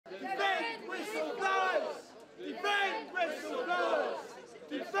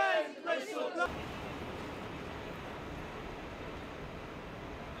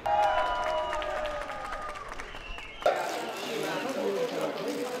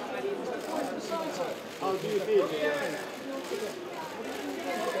It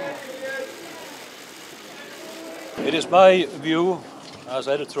is my view, as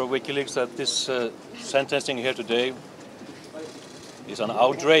editor of Wikileaks, that this sentencing here today is an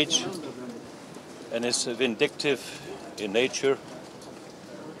outrage and is vindictive in nature,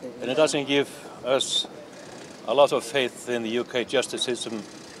 and it doesn't give us a lot of faith in the UK justice system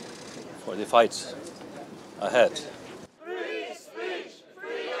for the fight ahead. Free speech!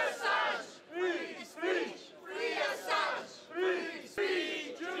 Free Assange! Free speech! Free Assange!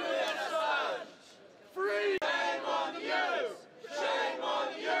 Free Julian Assange! Free! Shame on you! Shame on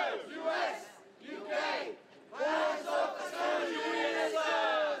you! US! UK! Hands off Julian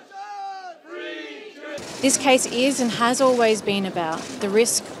Assange! Free Julian... This case is and has always been about the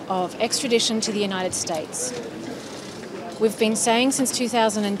risk of extradition to the United States. We've been saying since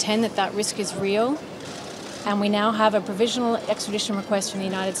 2010 that that risk is real, and we now have a provisional extradition request from the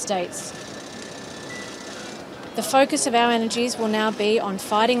United States. The focus of our energies will now be on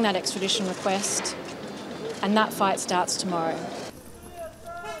fighting that extradition request, and that fight starts tomorrow.